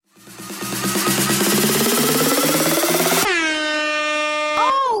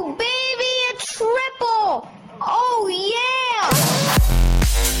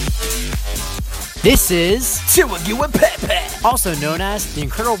This is Chillin' with Pepe, also known as the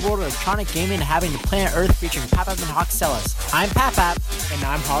incredible world of electronic gaming inhabiting the planet Earth, featuring Papap and Hoxellas. I'm Papap. and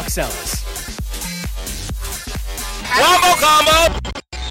I'm Hoxellas. Wombo combo!